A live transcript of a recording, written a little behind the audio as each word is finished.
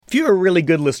If you're a really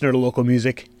good listener to local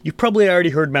music, you've probably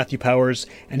already heard Matthew Powers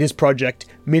and his project,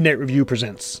 Midnight Review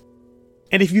Presents.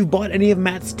 And if you've bought any of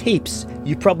Matt's tapes,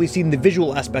 you've probably seen the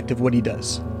visual aspect of what he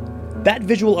does. That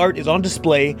visual art is on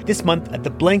display this month at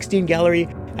the Blankstein Gallery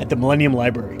at the Millennium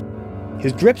Library.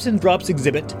 His Drips and Drops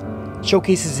exhibit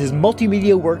showcases his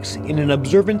multimedia works in an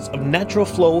observance of natural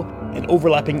flow and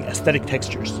overlapping aesthetic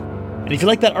textures. And if you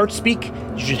like that art speak,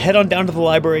 you should head on down to the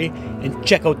library and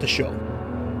check out the show.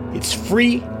 It's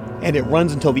free, and it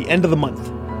runs until the end of the month.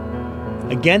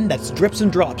 Again, that's Drips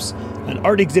and Drops, an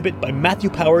art exhibit by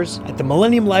Matthew Powers at the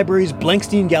Millennium Library's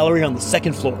Blankstein Gallery on the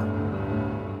second floor.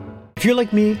 If you're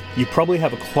like me, you probably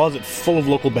have a closet full of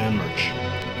local band merch.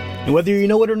 And whether you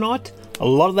know it or not, a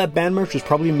lot of that band merch was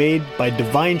probably made by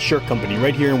Divine Shirt Company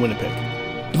right here in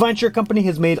Winnipeg. Divine Shirt Company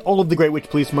has made all of the Great Witch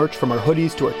Police merch, from our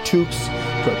hoodies to our toques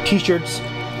to our t-shirts.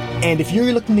 And if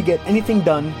you're looking to get anything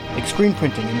done, like screen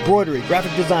printing, embroidery,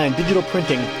 graphic design, digital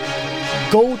printing,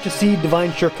 go to see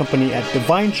Divine Shirt Company at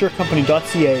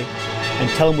divineshirtcompany.ca and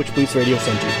tell them which Police Radio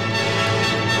sent you.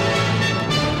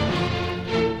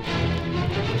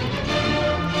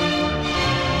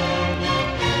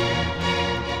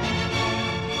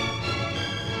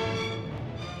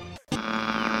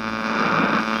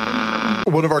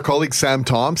 One of our colleagues, Sam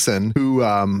Thompson, who,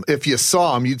 if you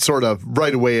saw him, you'd sort of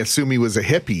right away assume he was a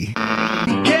hippie.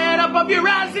 Get up off your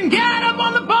ass and get up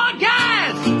on the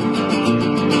podcast!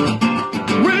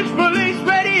 Which Police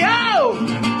Radio?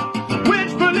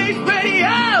 Which Police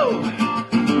Radio?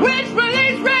 Which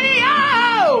Police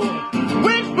Radio?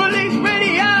 Which Police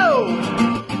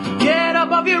Radio? Get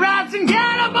up off your ass and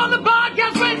get up on the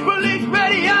podcast! Which Police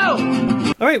Radio?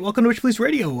 All right, welcome to Witch Police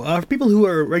Radio. For people who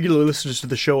are regular listeners to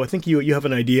the show, I think you have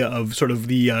an idea of sort of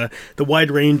the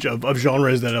wide range of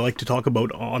genres that I like to talk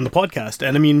about on the podcast.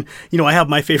 And I mean, you know, I have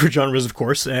my favorite genres, of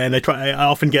course, and I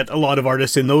often get a lot of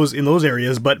artists in those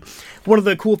areas. But one of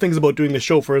the cool things about doing the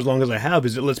show for as long as I have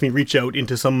is it lets me reach out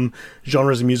into some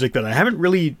genres of music that I haven't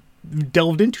really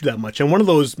delved into that much, and one of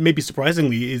those, maybe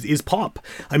surprisingly, is pop.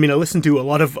 I mean, I listen to a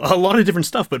lot of different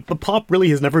stuff, but pop really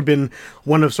has never been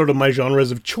one of sort of my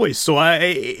genres of choice. So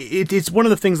it's one of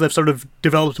the things I've sort of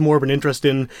developed more of an interest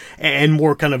in and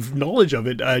more kind of knowledge of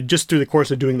it just through the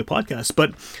course of doing the podcast.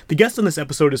 But the guest on this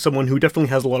episode is someone who definitely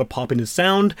has a lot of pop in his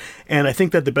sound, and I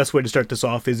think that the best way to start this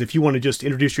off is if you want to just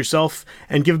introduce yourself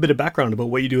and give a bit of background about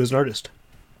what you do as an artist.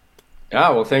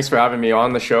 Yeah, well, thanks for having me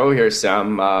on the show here,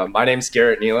 Sam. My name's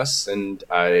Garrett Nealis, and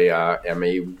I am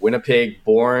a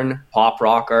Winnipeg-born pop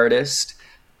rock artist.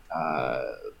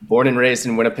 Born and raised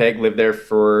in Winnipeg, lived there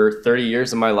for 30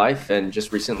 years of my life, and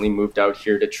just recently moved out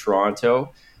here to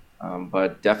Toronto.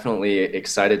 But definitely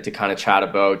excited to kind of chat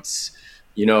about,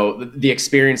 you know, the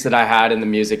experience that I had in the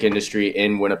music industry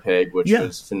in Winnipeg, which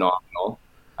was phenomenal.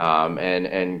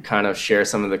 And kind of share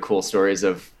some of the cool stories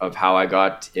of how I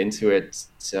got into it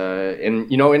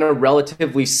in a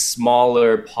relatively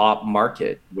smaller pop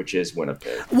market, which is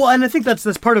Winnipeg. Well, and I think that's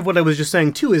part of what I was just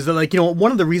saying too, is that, like, you know,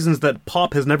 one of the reasons that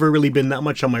pop has never really been that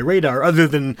much on my radar, other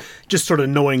than just sort of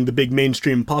knowing the big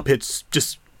mainstream pop hits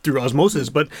just through osmosis,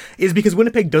 but is because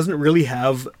Winnipeg doesn't really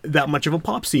have that much of a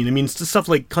pop scene. I mean, stuff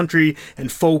like country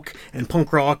and folk and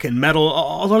punk rock and metal,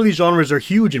 a lot of these genres are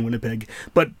huge in Winnipeg,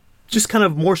 but just kind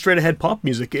of more straight ahead pop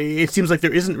music, it seems like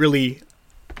there isn't really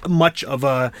much of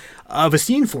a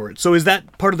scene for it. So is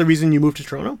that part of the reason you moved to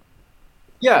Toronto?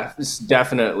 Yeah,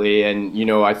 definitely. And, you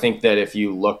know, I think that if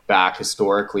you look back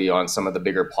historically on some of the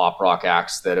bigger pop rock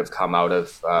acts that have come out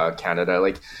of Canada,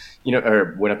 like, you know,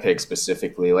 or Winnipeg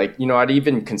specifically, like, you know, I'd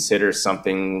even consider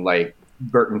something like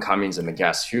Burton Cummings and the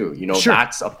Guess Who, you know, sure.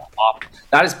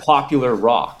 That is popular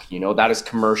rock, you know, that is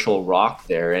commercial rock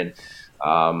there. And,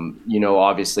 you know,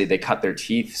 obviously they cut their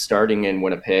teeth starting in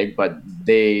Winnipeg, but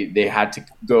they had to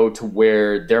go to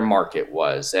where their market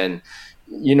was. And,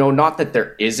 you know, not that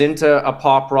there isn't a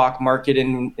pop rock market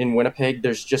in Winnipeg.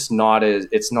 There's just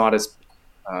it's not as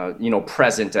you know,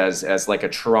 present as like a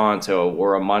Toronto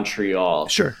or a Montreal.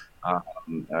 Sure.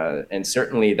 And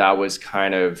certainly that was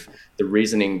kind of the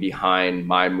reasoning behind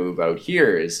my move out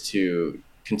here, is to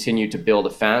continue to build a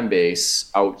fan base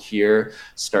out here,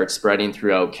 start spreading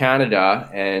throughout Canada,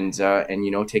 and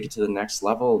you know, take it to the next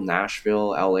level,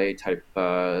 Nashville, LA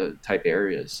type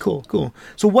areas. Cool.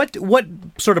 So what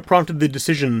sort of prompted the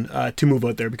decision to move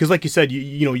out there? Because like you said,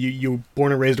 you were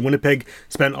born and raised in Winnipeg,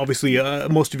 spent obviously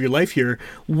most of your life here.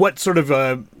 What sort of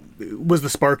was the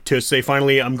spark to say,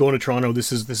 finally, I'm going to Toronto,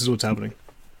 this is what's happening?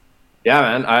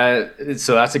 Yeah, man.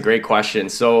 So that's a great question.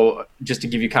 So just to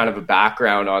give you kind of a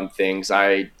background on things,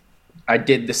 I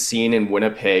did the scene in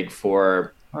Winnipeg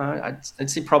for, I'd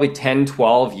say probably 10,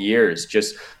 12 years,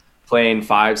 just playing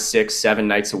 5, 6, 7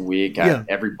 nights a week at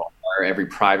every bar every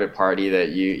private party that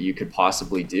you could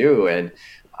possibly do. And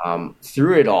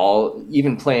through it all,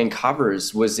 even playing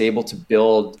covers, was able to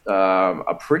build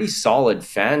a pretty solid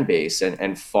fan base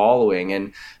and following,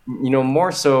 and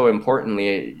more so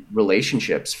importantly,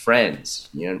 relationships, friends,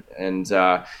 and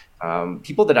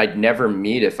people that I'd never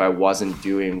meet if I wasn't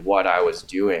doing what I was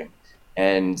doing.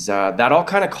 And that all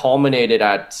kind of culminated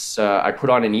at I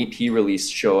put on an EP release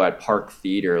show at Park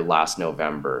Theater last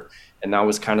November, and that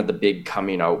was kind of the big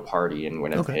coming out party in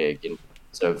Winnipeg. Okay.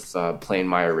 Of playing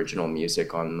my original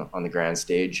music on the grand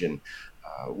stage, and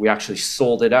we actually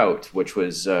sold it out, which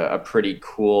was a pretty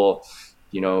cool,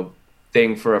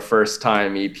 thing for a first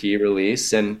time EP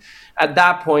release. And at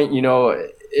that point,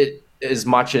 it, as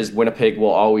much as Winnipeg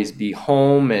will always be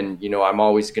home, and I'm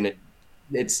always gonna,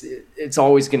 it's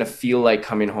always gonna feel like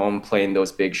coming home, playing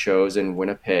those big shows in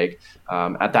Winnipeg.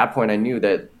 At that point, I knew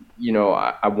that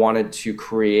I wanted to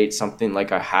create something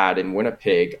like I had in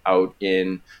Winnipeg out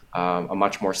in a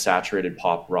much more saturated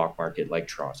pop rock market like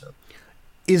Toronto.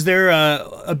 Is there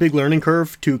a big learning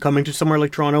curve to coming to somewhere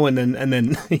like Toronto and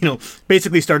then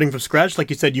basically starting from scratch? Like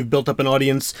you said, you've built up an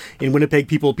audience in Winnipeg.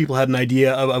 People had an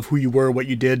idea of who you were, what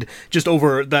you did, just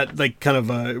over that kind of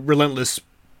relentless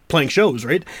playing shows,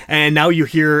 right? And now you're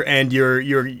here, and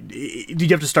did you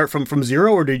have to start from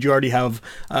zero, or did you already have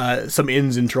some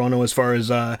ins in Toronto as far as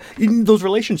those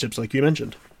relationships, like you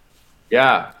mentioned?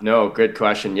 Yeah, no, good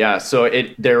question. Yeah, so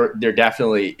there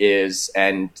definitely is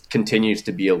and continues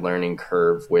to be a learning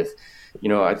curve with,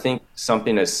 I think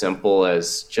something as simple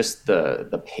as just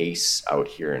the pace out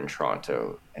here in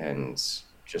Toronto, and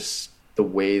just the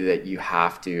way that you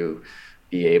have to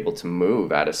be able to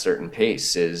move at a certain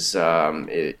pace is a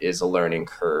learning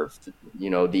curve.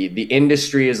 The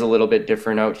industry is a little bit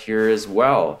different out here as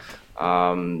well.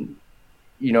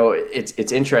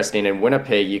 It's interesting. In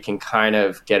Winnipeg, you can kind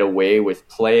of get away with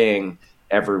playing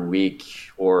every week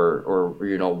or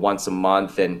once a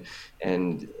month, and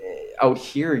out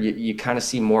here you kind of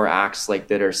see more acts like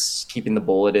that are keeping the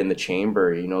bullet in the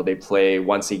chamber. They play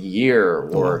once a year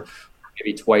or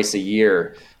maybe twice a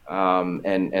year,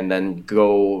 and then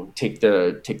go take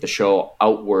the show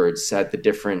outwards at the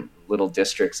different little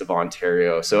districts of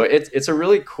Ontario. So it's a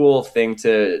really cool thing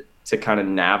to kind of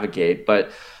navigate. But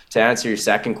to answer your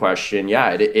second question,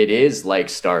 yeah, it is like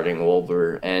starting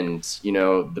over. And,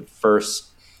 the first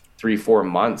 3-4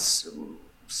 months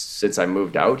since I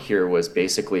moved out here was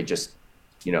basically just,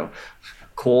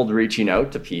 cold reaching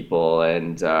out to people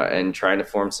and trying to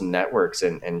form some networks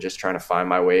and just trying to find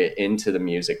my way into the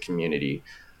music community.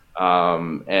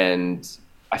 And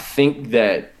I think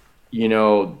that,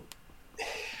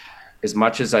 as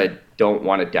much as I don't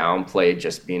want to downplay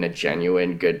just being a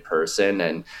genuine good person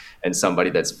and somebody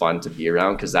that's fun to be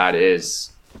around, because that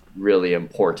is really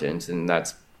important and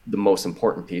that's the most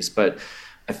important piece. But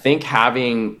I think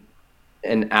having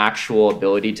an actual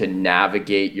ability to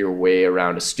navigate your way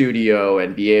around a studio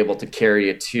and be able to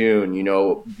carry a tune,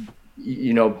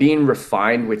 being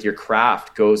refined with your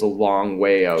craft goes a long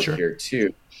way out here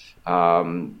too.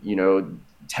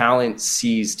 Talent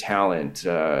sees talent,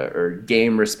 or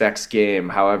game respects game,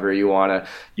 however you want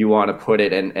to put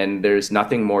it. And there's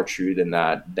nothing more true than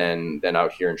that than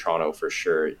out here in Toronto, for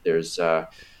sure. There's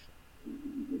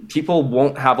people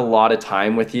won't have a lot of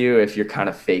time with you if you're kind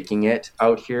of faking it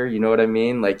out here. You know what I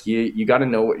mean? Like you got to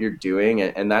know what you're doing.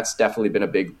 And that's definitely been a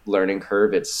big learning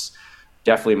curve. It's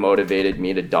definitely motivated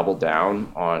me to double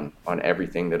down on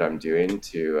everything that I'm doing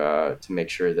to make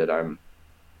sure that I'm,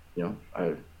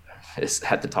 is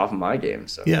at the top of my game.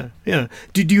 So yeah.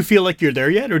 Do you feel like you're there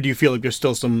yet, or do you feel like there's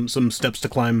still some steps to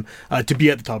climb to be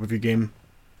at the top of your game?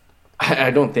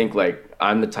 I don't think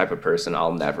I'm the type of person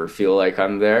I'll never feel like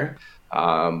I'm there.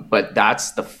 But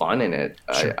that's the fun in it.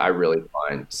 Sure. I really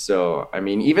find. So I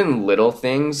mean, even little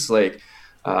things like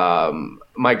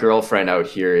my girlfriend out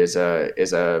here is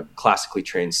a classically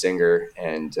trained singer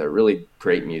and a really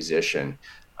great musician.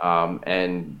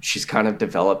 And she's kind of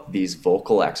developed these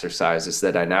vocal exercises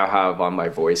that I now have on my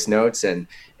voice notes, and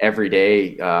every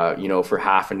day, for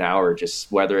half an hour,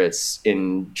 just whether it's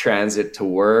in transit to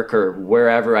work or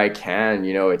wherever I can,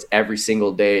 it's every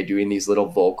single day doing these little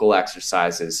vocal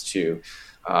exercises to,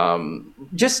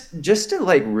 just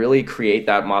to really create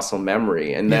that muscle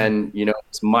memory. And then,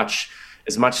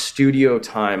 as much studio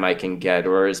time I can get,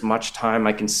 or as much time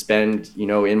I can spend,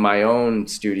 in my own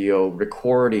studio,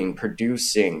 recording,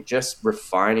 producing, just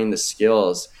refining the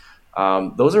skills.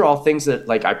 Those are all things that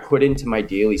I put into my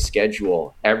daily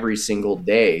schedule every single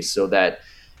day, so that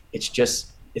it's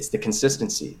the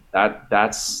consistency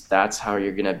that's how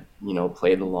you're going to,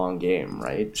 play the long game.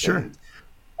 Right. Sure. And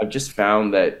I've just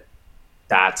found that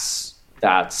that's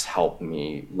that's helped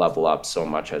me level up so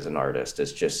much as an artist,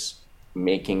 is just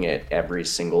making it every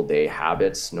single day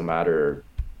habits, no matter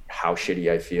how shitty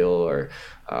I feel, or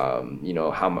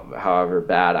however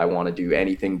bad I want to do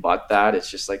anything but that. It's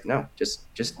just like, no,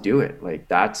 just do it. Like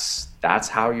that's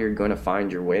how you're going to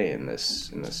find your way in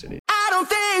this city. I don't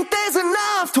think there's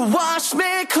enough to wash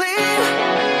me clean.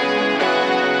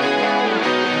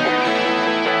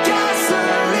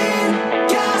 Gasoline,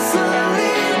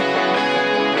 gasoline.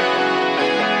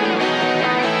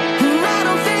 And I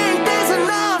don't think there's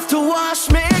enough to wash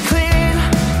me clean.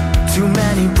 Too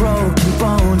many broken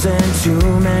bones and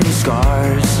too many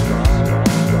scars.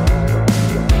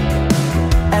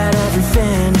 At every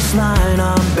finish line,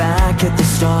 I'm back at the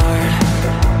start.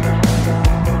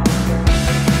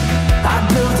 I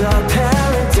built a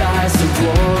paradise and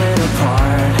blow it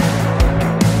apart.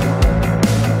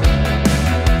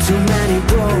 Too many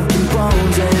broken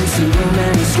bones and too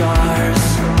many scars.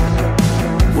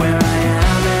 Where I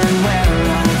am and where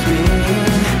I've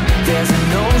been, there's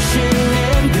an ocean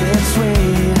in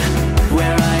between.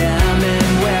 Where I am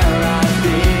and where I've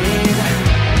been,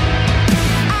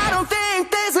 I don't think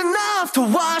there's enough to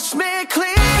wash me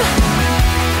clean.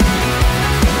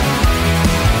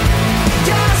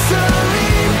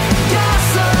 Gasoline,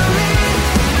 gasoline.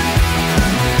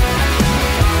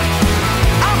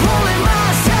 I'm pulling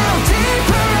myself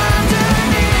deeper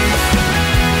underneath.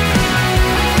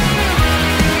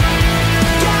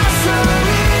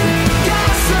 Gasoline,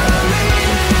 gasoline.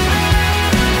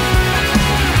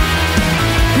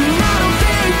 And I don't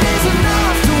think there's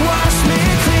enough to wash me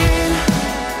clean.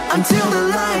 Until the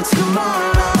lights come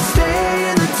on, I'll stay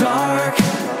in the dark.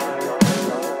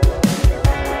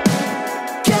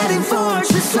 Getting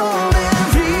fortunes sold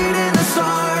and reading the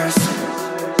stars.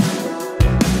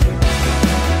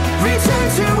 Return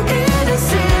to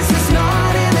innocence is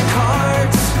not in the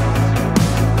cards.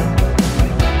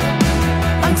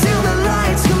 Until the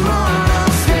lights come on,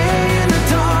 I'll stay in the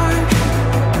dark.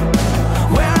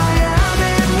 Where I am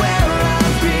and where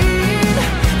I've been,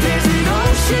 there's an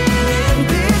ocean in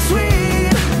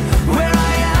between. Where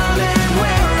I am and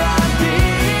where I've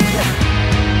been,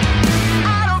 I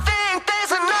don't think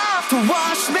there's enough to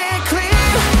wash me clean.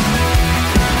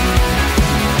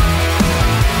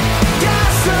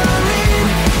 Gasoline,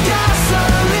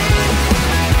 gasoline.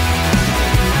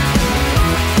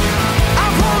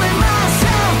 I'm pulling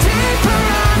myself deeper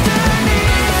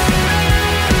underneath.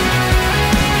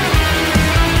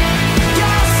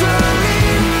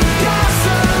 Gasoline,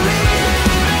 gasoline.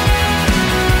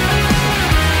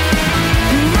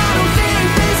 And I don't think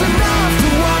there's enough to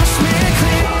wash me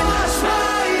clean. Wash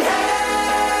my hands.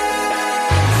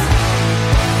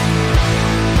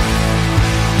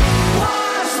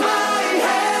 Wash my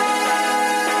hands.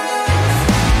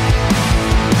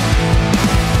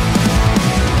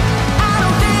 I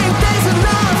don't think there's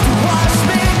enough to wash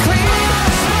me clean.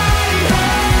 Wash my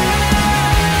hands.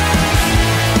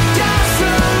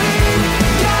 Gasoline,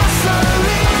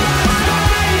 gasoline. Wash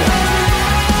my hands.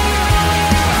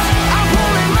 I'm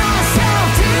pulling myself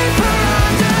deeper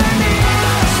underneath.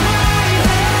 Wash my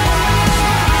hands.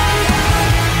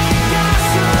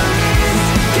 Gasoline,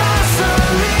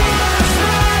 gasoline. Wash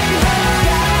my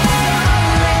hands.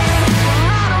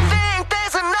 I don't think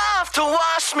there's enough to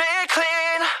wash me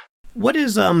clean. What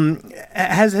is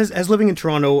has living in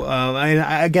Toronto?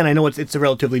 Again, I know it's a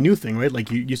relatively new thing, right? Like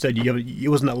you said, it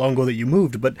wasn't that long ago that you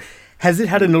moved, but has it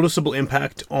had a noticeable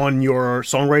impact on your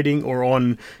songwriting or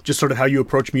on just sort of how you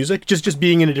approach music? Just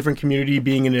being in a different community,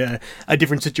 being in a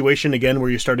different situation again, where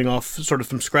you're starting off sort of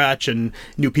from scratch and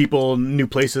new people, new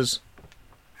places.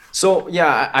 So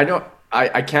yeah,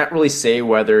 I can't really say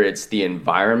whether it's the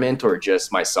environment or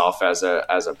just myself as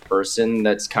a person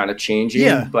that's kind of changing.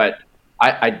 Yeah. But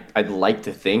I'd like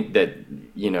to think that,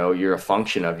 you're a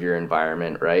function of your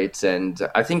environment, right? And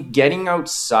I think getting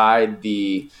outside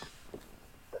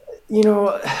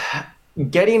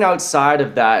getting outside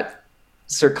of that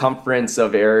circumference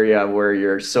of area where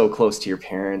you're so close to your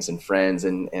parents and friends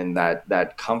and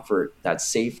that comfort, that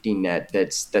safety net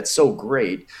that's so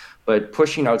great. But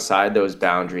pushing outside those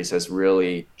boundaries has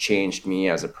really changed me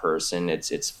as a person.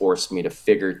 It's forced me to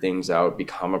figure things out,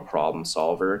 become a problem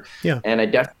solver. Yeah. And I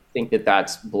definitely think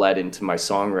that's bled into my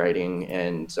songwriting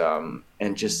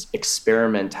and just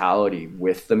experimentality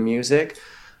with the music.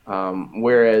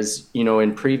 Whereas,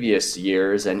 in previous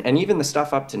years and even the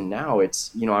stuff up to now,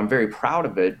 it's, I'm very proud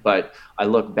of it, but I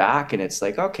look back and it's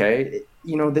like, okay,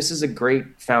 this is a great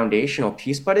foundational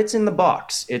piece, but it's in the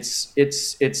box. It's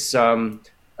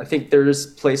I think there's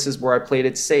places where I played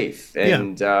it safe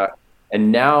and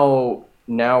now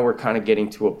now we're kind of getting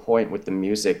to a point with the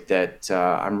music that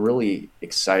I'm really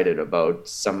excited about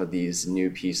some of these new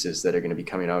pieces that are going to be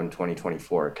coming out in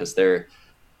 2024, because they're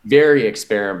very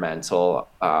experimental,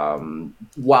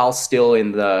 while still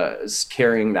in the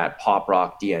carrying that pop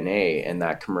rock DNA and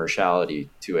that commerciality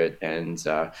to it. And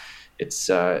it's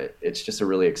just a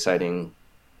really exciting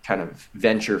kind of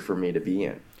venture for me to be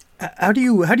in. How do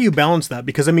you balance that?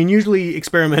 Because I mean, usually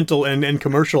experimental and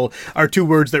commercial are two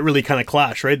words that really kind of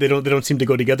clash, right? They don't seem to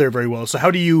go together very well. So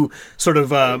how do you sort of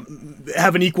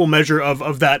have an equal measure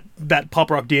of that pop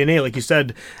rock DNA, like you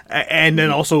said, and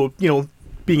then also, you know,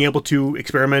 being able to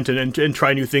experiment and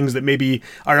try new things that maybe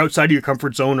are outside of your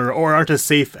comfort zone or aren't as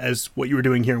safe as what you were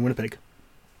doing here in Winnipeg?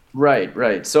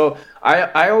 Right. So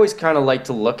I always kind of like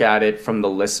to look at it from the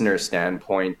listener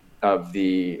standpoint of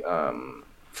the,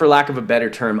 for lack of a better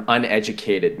term,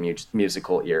 uneducated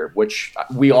musical ear, which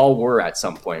we all were at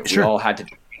some point. Sure. We all had to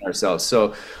train ourselves.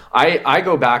 So I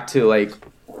go back to like,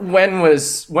 when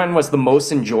was the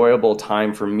most enjoyable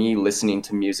time for me listening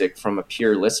to music from a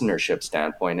pure listenership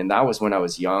standpoint? And that was when I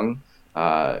was young,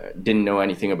 didn't know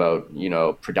anything about, you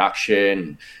know,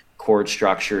 production, chord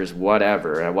structures,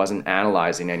 whatever. I wasn't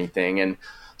analyzing anything. And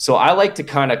so I like to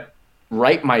kind of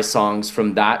write my songs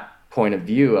from that point of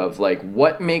view of like,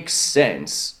 what makes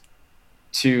sense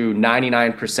to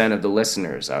 99% of the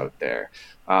listeners out there.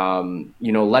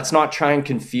 You know, let's not try and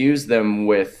confuse them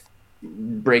with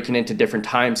breaking into different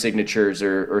time signatures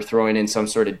or throwing in some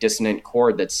sort of dissonant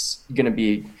chord that's going to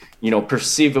be, you know,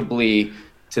 perceivably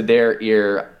to their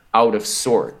ear out of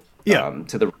sort,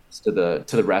 to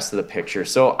the rest of the picture.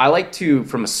 So I like to,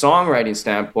 from a songwriting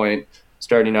standpoint,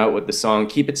 starting out with the song,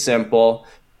 keep it simple.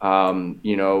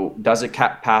 You know, does it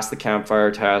pass the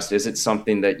campfire test? Is it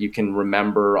something that you can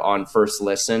remember on first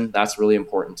listen? That's really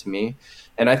important to me.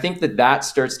 And I think that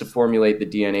starts to formulate the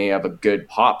DNA of a good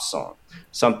pop song,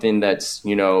 something that's,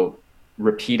 you know,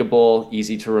 repeatable,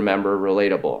 easy to remember,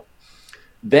 relatable.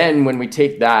 Then when we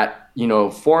take that, you know,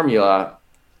 formula,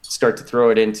 start to throw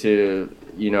it into,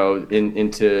 you know,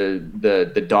 into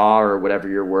the DAW or whatever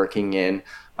you're working in,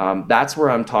 that's where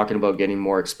I'm talking about getting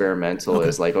more experimental. Okay.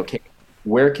 Is like, okay,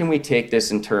 where can we take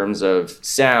this in terms of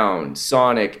sound,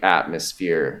 sonic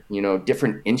atmosphere, you know,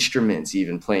 different instruments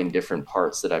even playing different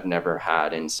parts that I've never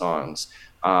had in songs.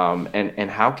 And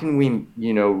how can we,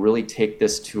 you know, really take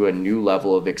this to a new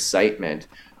level of excitement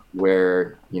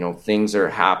where, you know, things are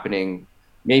happening,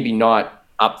 maybe not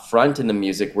up front in the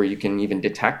music where you can even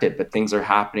detect it, but things are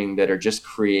happening that are just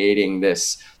creating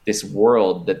this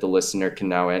world that the listener can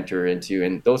now enter into.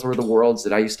 And those were the worlds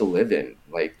that I used to live in,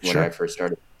 like when I first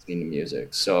started listening to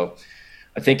music. So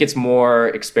I think it's more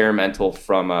experimental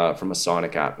from a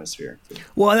sonic atmosphere.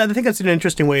 Well, I think that's an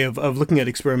interesting way of looking at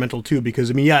experimental too, because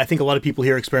I mean, yeah, I think a lot of people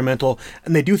hear experimental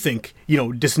and they do think, you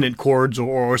know, dissonant chords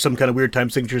or some kind of weird time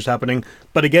signatures happening.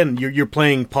 But again, you're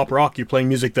playing pop rock, you're playing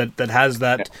music that has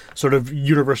that sort of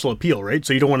universal appeal, right?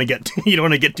 So you don't want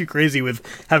to get too crazy with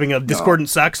having a discordant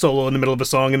sax solo in the middle of a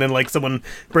song and then like someone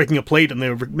breaking a plate and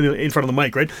they're in front of the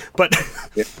mic, right? But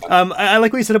I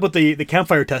like what you said about the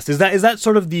campfire test. Is that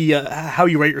sort of the how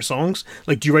you write your songs?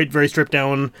 Like, do you write very stripped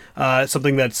down,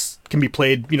 something that's can be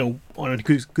played, you know, on an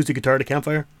acoustic guitar at a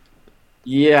campfire?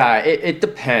 Yeah, it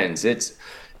depends.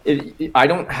 I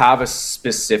don't have a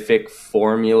specific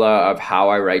formula of how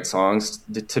I write songs.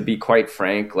 To be quite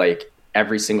frank, like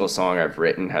every single song I've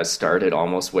written has started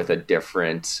almost with a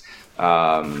different,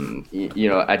 you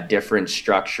know, a different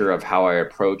structure of how I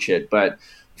approach it. But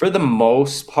for the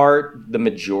most part, the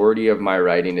majority of my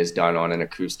writing is done on an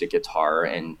acoustic guitar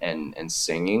and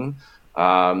singing.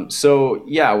 So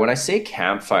yeah, when I say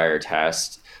campfire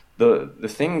test, the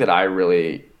thing that I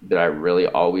really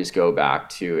always go back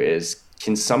to is,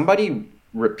 can somebody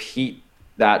repeat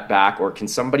that back, or can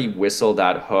somebody whistle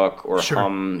that hook or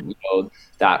hum, you know,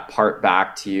 that part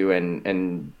back to you,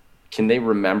 and can they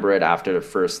remember it after the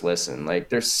first listen? Like,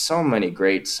 there's so many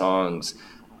great songs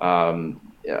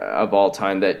of all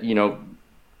time that, you know,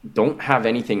 don't have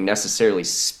anything necessarily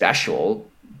special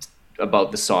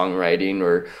about the songwriting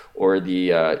or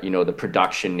the you know, the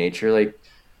production nature. Like,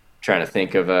 trying to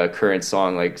think of a current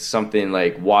song, like something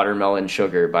like Watermelon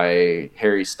Sugar by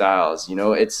Harry Styles. You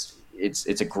know, it's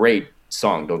a great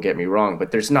song, don't get me wrong, but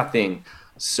there's nothing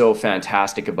so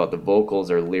fantastic about the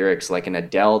vocals or lyrics like an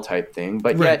Adele type thing,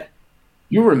 but yet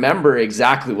you remember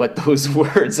exactly what those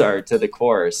words are to the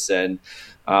chorus. And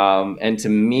to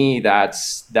me,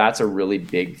 that's a really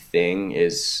big thing,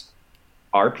 is,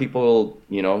 are people,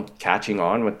 you know, catching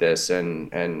on with this,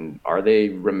 and are they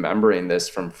remembering this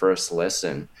from first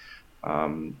listen?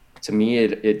 to me,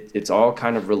 it's all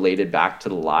kind of related back to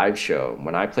the live show.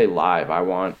 When I play live, I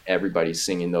want everybody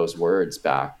singing those words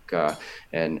back,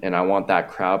 and I want that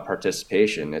crowd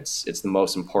participation. It's the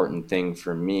most important thing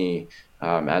for me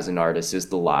as an artist, is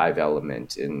the live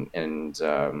element, and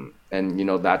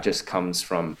that just comes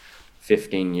from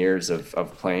 15 years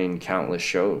of playing countless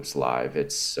shows live.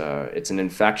 It's an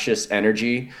infectious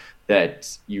energy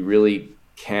that you really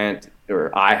can't,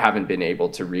 or I haven't been able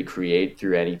to recreate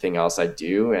through anything else I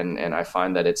do. And I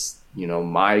find that it's,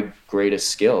 my greatest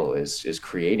skill is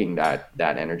creating that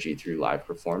energy through live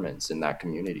performance in that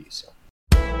community. So.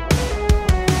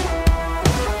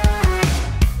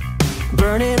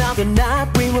 Burning out the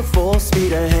night, we were full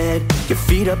speed ahead. Your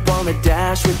feet up on the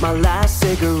dash with my last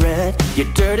cigarette. Your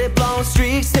dirty blonde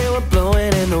streaks, they were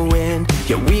blowing in the wind.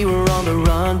 Yeah, we were on the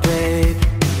run, babe.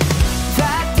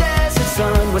 That desert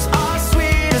sun was our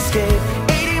sweet escape.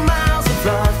 80 miles of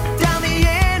love down the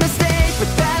interstate. But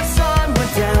that sun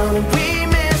went down and we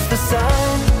missed the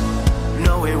sun.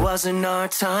 No, it wasn't our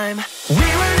time. We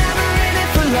were never in it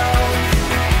for love.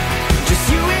 Just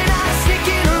you and I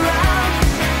sneaking around.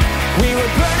 We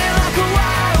were burning like a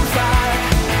wildfire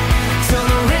till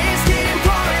the rains came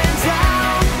pouring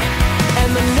down.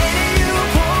 And the minute you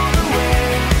pulled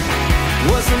away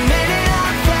was the minute I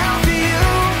fell for you.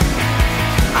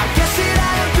 I guess that I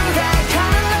outgrew that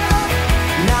kind of love.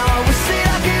 Now I wish that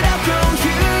I could outgrow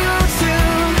you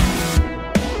too.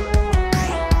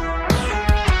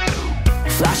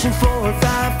 Flashing 4 or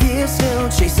 5 years still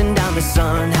chasing down the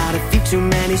sun. Had a few too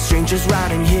many strangers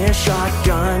riding here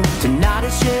shotgun. Tonight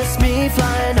it's just me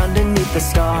flying underneath the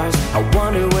stars. I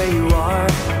wonder where you are.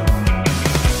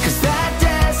 Cause that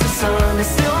desert sun is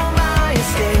still my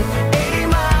escape. 80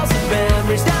 miles of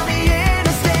memories down the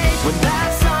interstate. When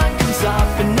that sun comes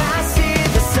up and I see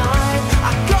the sun,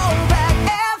 I go back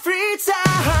every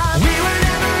time. We were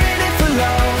never in it for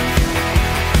love.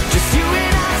 Just you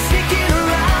and I sneaking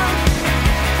around.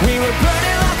 We were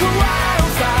burning like a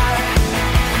wildfire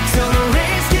till the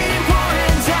rains came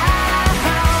pouring down.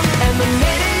 And the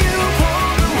minute you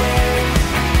pulled away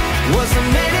was the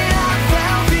minute I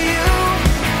fell for you.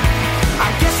 I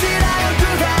guess that I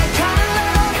outgrew that kind of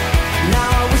love. Now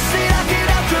I wish that I could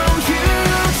outgrow you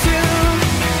too.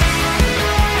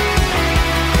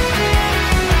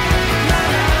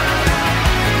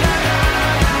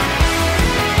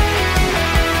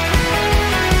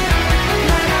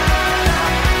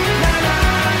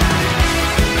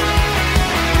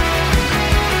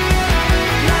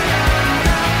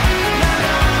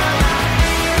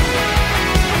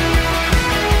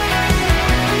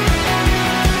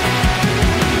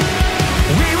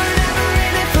 We were never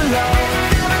in it for love.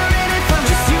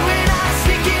 Just you and I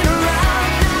sneaking around.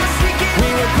 We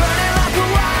were burning like a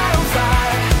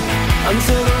wildfire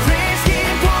until the rains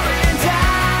came pouring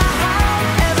down.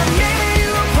 And the minute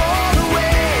you pulled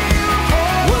away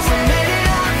was the minute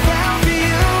I fell for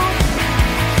you.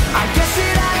 I guess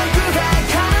that I outgrew that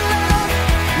kind of love.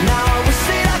 Now I wish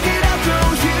that I could outgrow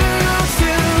you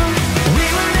too. We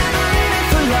were never in it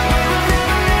for love.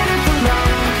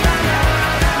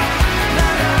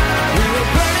 We were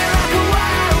burning like a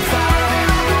wildfire.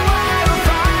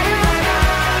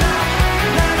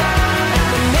 And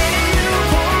the minute you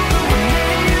pulled away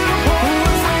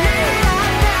was the minute I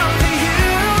fell for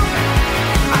you.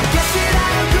 I guess that I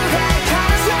outgrew that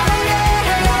kind of love.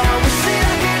 Now I wish that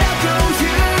I could outgrow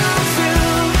you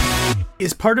too.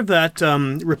 Is part of that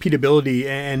repeatability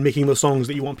and making those songs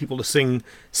that you want people to sing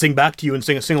back to you and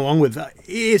sing along with,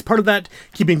 is part of that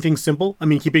keeping things simple? I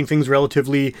mean, keeping things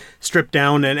relatively stripped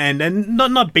down and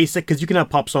not basic, because you can have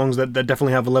pop songs that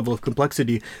definitely have a level of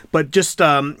complexity, but just,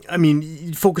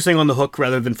 focusing on the hook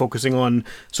rather than focusing on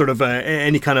sort of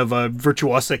any kind of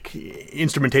virtuosic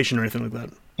instrumentation or anything like that.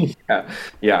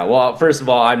 Yeah. Well, first of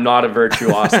all, I'm not a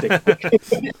virtuosic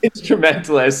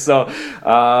instrumentalist, so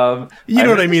You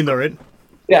know what I mean, though, right?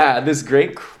 yeah, this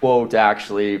great quote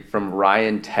actually from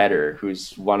Ryan Tedder,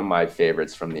 who's one of my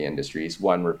favorites from the industry. He's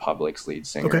One Republic's lead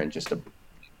singer and just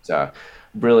a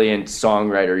brilliant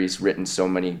songwriter. He's written so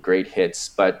many great hits,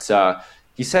 but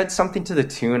he said something to the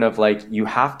tune of like, you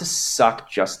have to suck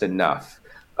just enough.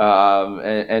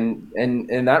 And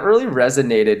that really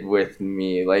resonated with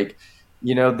me. Like,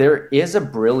 there is a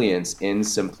brilliance in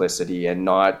simplicity and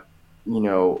not,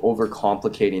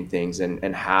 overcomplicating things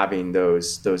and having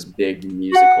those big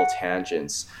musical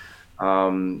tangents.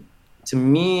 To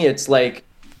me, it's like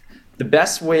the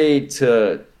best way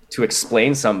to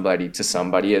explain somebody to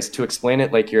somebody is to explain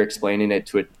it like you're explaining it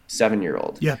to a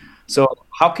 7-year-old. Yeah. So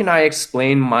how can I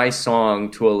explain my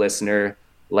song to a listener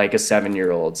like a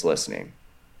 7-year-old's listening?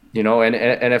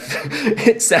 and if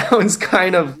it sounds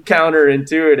kind of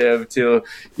counterintuitive to,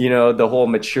 the whole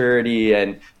maturity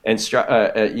and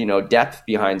depth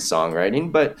behind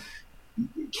songwriting, but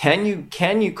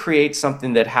can you create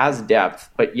something that has depth,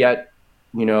 but yet,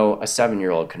 a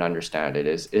 7-year-old can understand it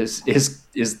is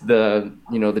the,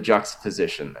 the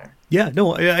juxtaposition there. Yeah,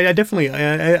 no, I definitely,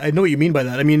 I know what you mean by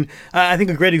that. I mean, I think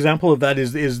a great example of that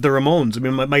is the Ramones. I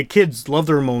mean, my kids love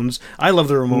the Ramones. I love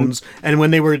the Ramones. And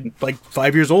when they were like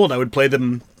 5 years old, I would play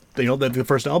them, the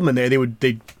first album, and they would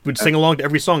sing along to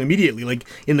every song immediately, like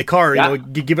in the car. Yeah.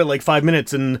 You give it like 5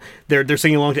 minutes, and they're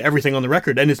singing along to everything on the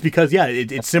record. And it's because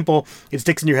it's simple, it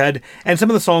sticks in your head, and some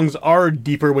of the songs are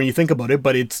deeper when you think about it.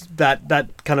 But it's that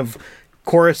kind of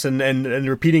chorus and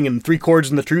repeating and 3 chords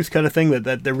and the truth kind of thing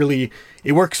that really,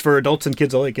 it works for adults and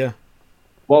kids alike. Yeah.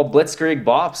 Well, Blitzkrieg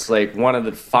Bop's like one of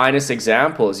the finest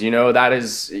examples. That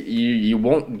is, you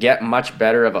won't get much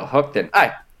better of a hook than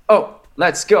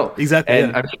let's go. Exactly.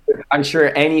 And yeah. I'm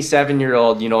sure any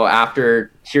 7-year-old, after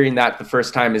hearing that the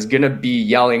first time, is going to be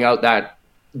yelling out that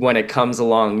when it comes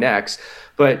along next.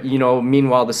 But,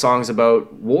 meanwhile, the song's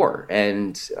about war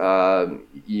and,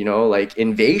 like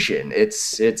invasion.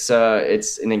 It's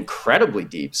an incredibly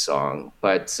deep song,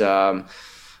 but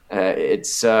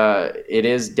it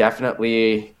is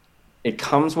definitely, it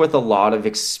comes with a lot of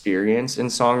experience in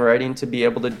songwriting to be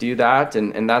able to do that.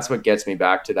 And that's what gets me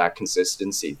back to that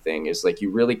consistency thing, is like, you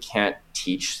really can't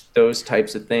teach those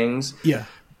types of things. Yeah.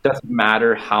 Doesn't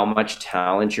matter how much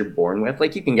talent you're born with.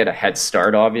 Like, you can get a head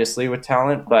start, obviously, with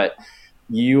talent, but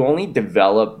you only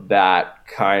develop that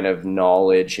kind of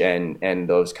knowledge and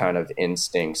those kind of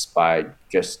instincts by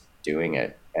just doing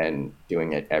it and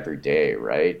doing it every day,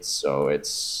 right? So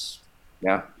it's,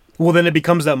 yeah. Well, then it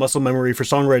becomes that muscle memory for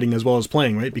songwriting as well as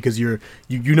playing, right? Because you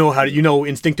know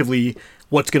instinctively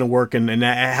what's going to work and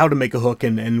how to make a hook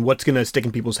and what's going to stick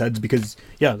in people's heads, because,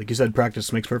 yeah, like you said,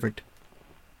 practice makes perfect.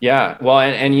 Yeah, well,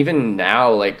 and even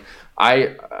now, like,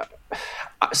 I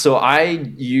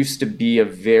used to be a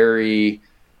very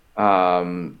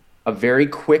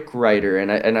quick writer,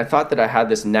 and I thought that I had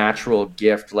this natural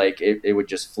gift, like it would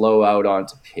just flow out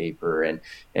onto paper, and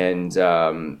as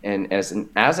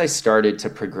I started to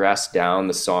progress down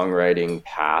the songwriting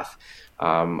path,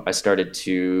 I started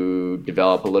to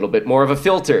develop a little bit more of a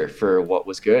filter for what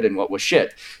was good and what was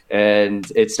shit,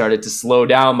 and it started to slow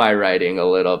down my writing a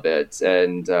little bit,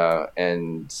 and I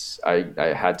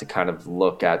had to kind of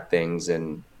look at things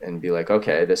and be like,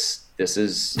 okay, this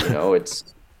is,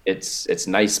 it's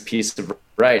nice piece of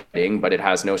writing, but it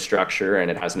has no structure and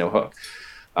it has no hook.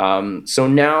 So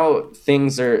now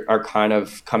things are kind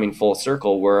of coming full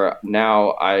circle, where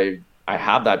now I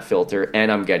have that filter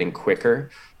and I'm getting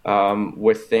quicker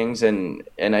with things, and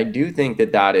I do think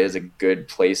that is a good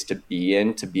place to be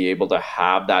in, to be able to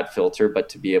have that filter, but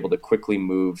to be able to quickly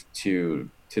move to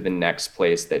the next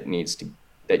place that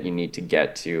you need to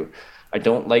get to. I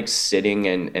don't like sitting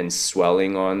and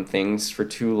swelling on things for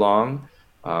too long.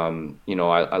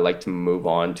 I like to move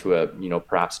on to a,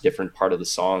 perhaps different part of the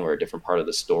song or a different part of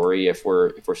the story if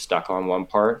we're stuck on one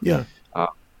part. Yeah.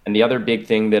 And the other big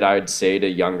thing that I would say to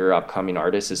younger upcoming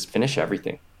artists is finish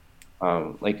everything.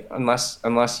 Like, unless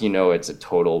it's a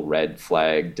total red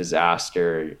flag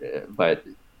disaster, but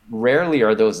rarely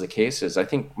are those the cases. I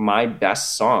think my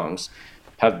best songs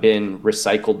have been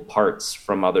recycled parts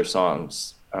from other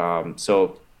songs.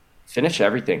 So finish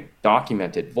everything,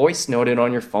 document it, voice note it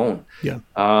on your phone. Yeah.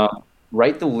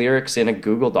 Write the lyrics in a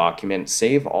Google document,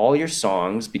 save all your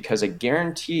songs, because I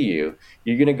guarantee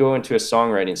you're going to go into a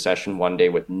songwriting session one day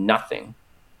with nothing.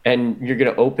 And you're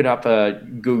going to open up a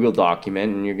Google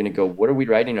document and you're going to go, what are we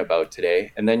writing about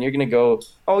today? And then you're going to go,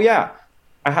 oh yeah,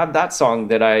 I have that song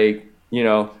that I,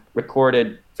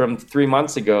 recorded from 3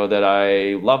 months ago that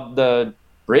I love the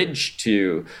bridge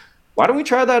to. Why don't we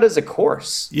try that as a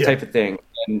course type of thing?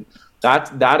 And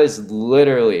that is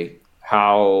literally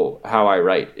how I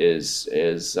write, is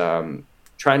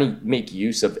trying to make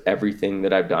use of everything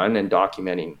that I've done and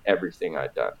documenting everything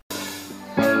I've done.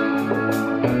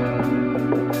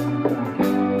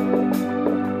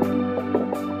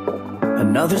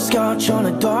 Another scotch on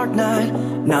a dark night,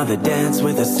 now the dance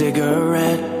with a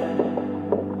cigarette.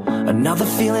 Another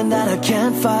feeling that I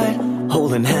can't fight,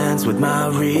 holding hands with my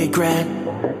regret.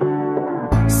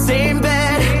 Same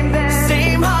bed,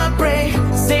 same heartbreak,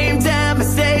 same damn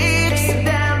mistakes.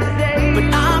 But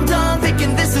I'm done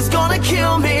thinking this is gonna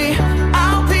kill me.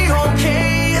 I'll be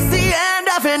okay, it's the end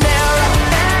of an era.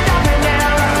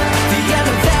 The end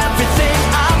of everything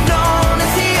I've known,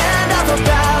 it's the end of a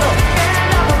battle.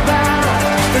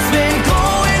 It's been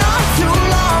going on too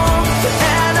long. The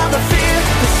end of the fear,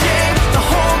 the shame, the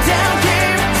whole damn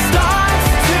game starts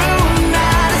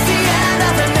tonight. It's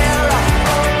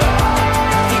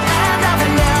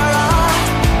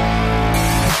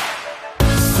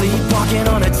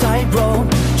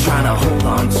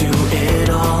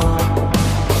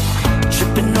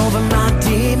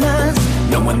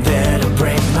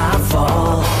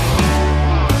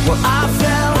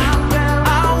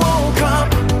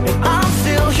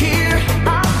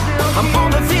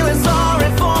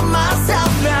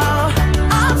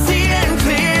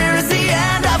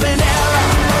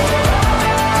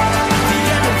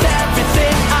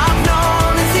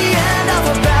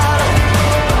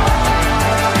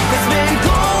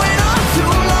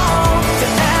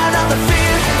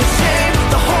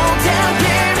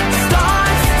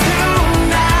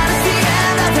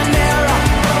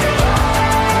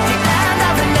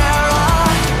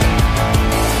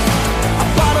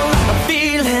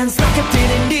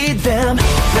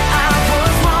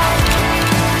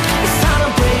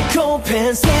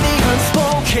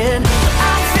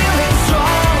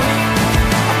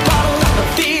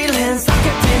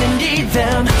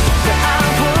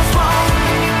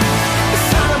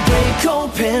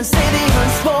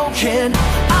broken.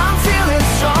 I'm feeling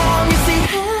strong. It's the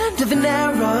end of an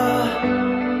era.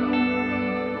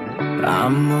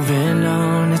 I'm moving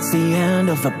on. It's the end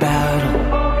of a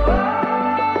battle.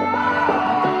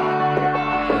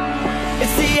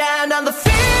 It's the end of the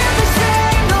fear, the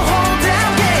shame, the whole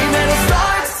damn game, and it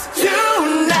starts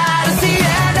tonight. It's the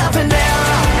end of an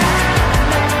era.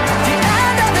 The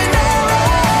end of an era.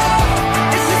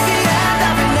 It's just the end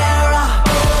of an era.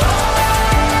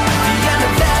 The end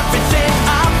of everything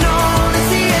I've known. It's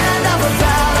the end of a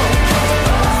battle.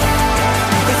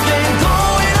 It's been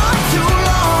going on too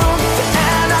long. The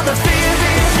end of the fear,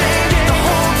 the shame, the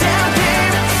whole damn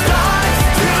game starts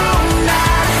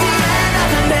tonight. It's the end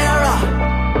of an era.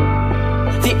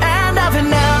 The end of an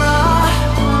era.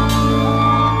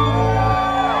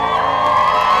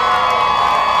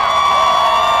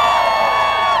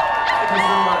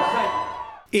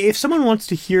 If someone wants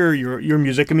to hear your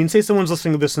music, I mean, say someone's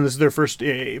listening to this and this is their first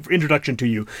introduction to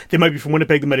you. They might be from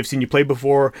Winnipeg, they might have seen you play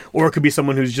before, or it could be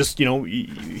someone who's just,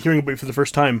 hearing about you for the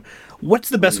first time. What's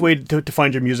the best way to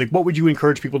find your music? What would you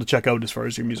encourage people to check out as far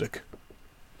as your music?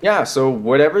 Yeah, so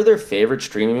whatever their favorite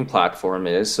streaming platform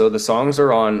is, so the songs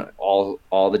are on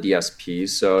all the DSPs.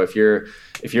 So if you're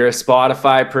a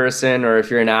Spotify person or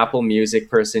if you're an Apple Music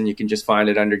person, you can just find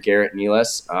it under Garrett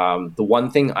Nealis. The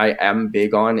one thing I am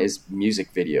big on is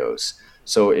music videos.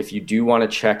 So if you do want to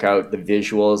check out the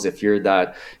visuals, if you're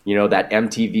that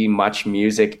MTV Much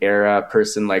Music era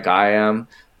person like I am,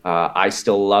 I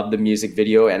still love the music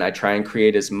video, and I try and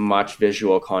create as much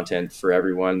visual content for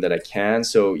everyone that I can.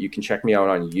 So you can check me out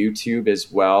on YouTube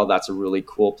as well. That's a really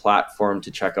cool platform to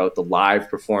check out the live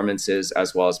performances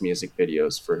as well as music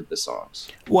videos for the songs.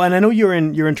 Well, and I know you're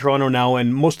in Toronto now,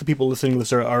 and most of the people listening to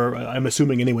this are I'm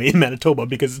assuming anyway, in Manitoba,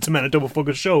 because it's a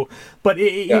Manitoba-focused show. But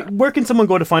where can someone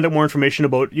go to find out more information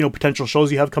about potential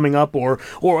shows you have coming up, or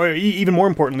even more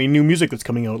importantly, new music that's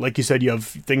coming out? Like you said, you have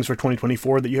things for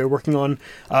 2024 that you're working on.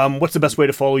 What's the best way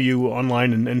to follow you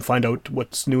online and find out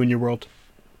what's new in your world?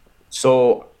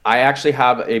 So I actually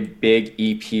have a big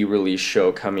EP release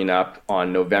show coming up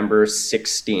on November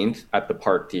 16th at the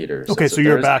Park Theater. Okay, so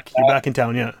you're back. You're back in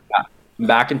town, yeah. I'm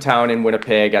back in town in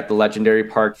Winnipeg at the legendary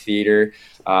Park Theater.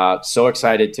 So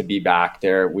excited to be back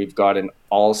there. We've got an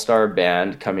all-star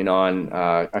band coming on,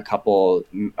 a couple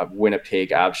of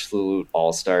Winnipeg absolute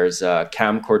all-stars.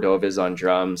 Cam Cordova's on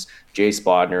drums, Jay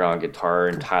Spodner on guitar,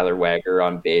 and Tyler Wagger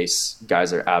on bass.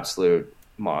 Guys are absolute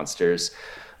monsters.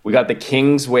 We got the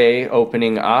Kingsway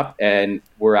opening up, and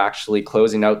we're actually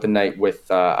closing out the night with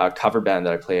a cover band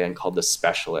that I play in called The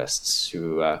Specialists,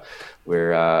 who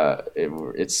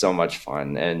it's so much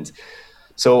fun. And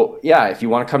so, yeah, if you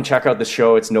want to come check out the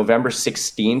show, it's November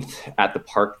 16th at the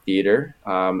Park Theater.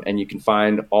 And you can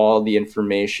find all the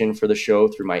information for the show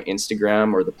through my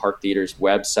Instagram or the Park Theater's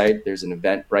website. There's an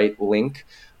Eventbrite link.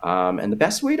 And the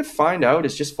best way to find out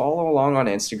is just follow along on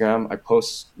Instagram. I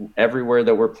post everywhere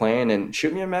that we're playing, and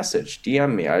shoot me a message,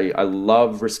 DM me. I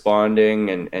love responding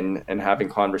and having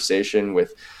conversation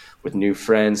with new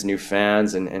friends, new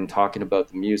fans, and talking about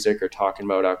the music or talking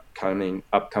about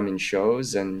upcoming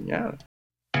shows. And yeah.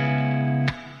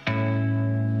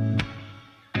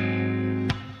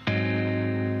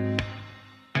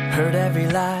 Heard every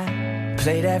lie,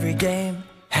 played every game,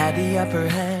 had the upper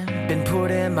hand, been put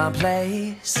in my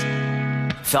place.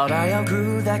 Thought I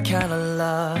outgrew that kind of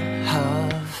love.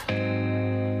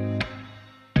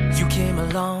 You came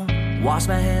along, washed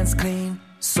my hands clean,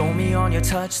 sold me on your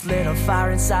touch, lit a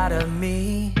fire inside of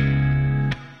me.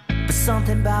 But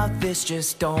something about this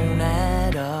just don't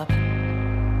add up.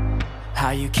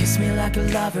 How you kiss me like a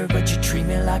lover, but you treat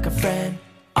me like a friend.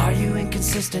 Are you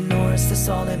inconsistent, or is this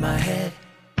all in my head?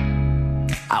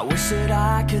 I wish that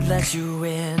I could let you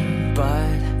in,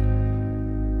 but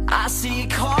I see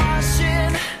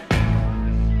caution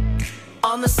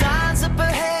on the signs up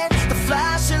ahead. The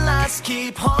flashing lights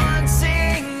keep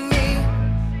haunting me.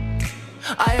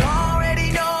 I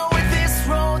already know where this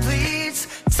road leads.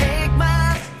 Take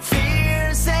my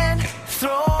fears and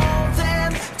throw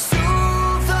them to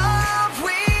the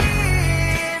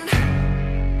wind.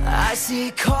 I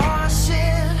see caution.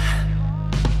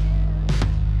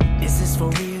 Is this for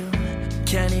real?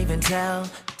 Can't even tell.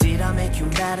 Did I make you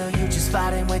mad, or you just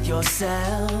fighting with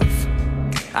yourself?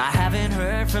 I haven't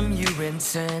heard from you in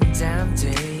 10 damn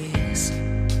days.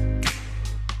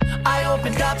 I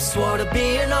opened up, swore to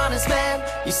be an honest man.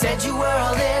 You said you were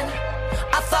all in.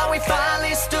 I thought we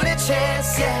finally stood a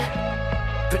chance,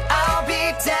 yeah. But I'll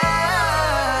be damned,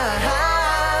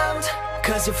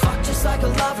 'cause you fuck just like a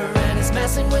lover, and it's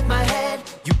messing with my head.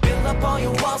 You build up all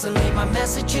your walls and leave my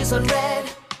messages unread.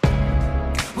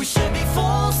 We should be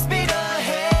full speed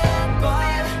ahead,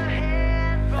 but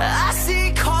I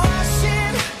see cars.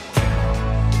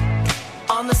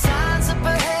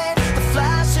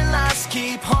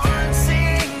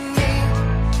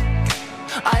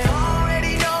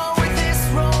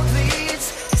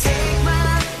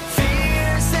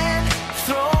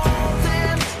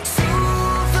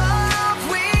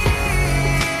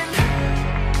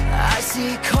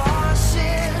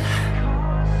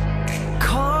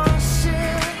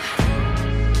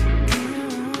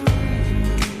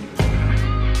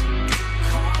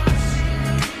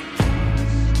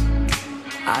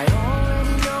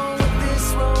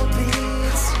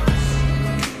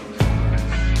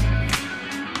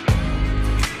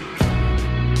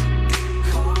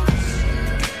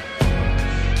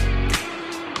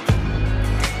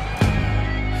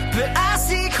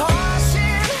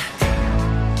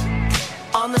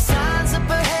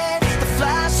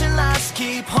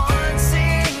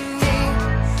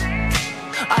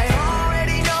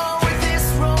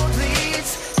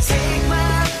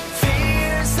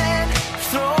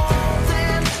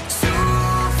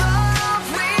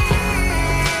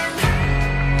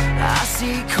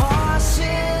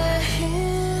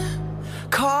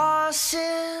 shit.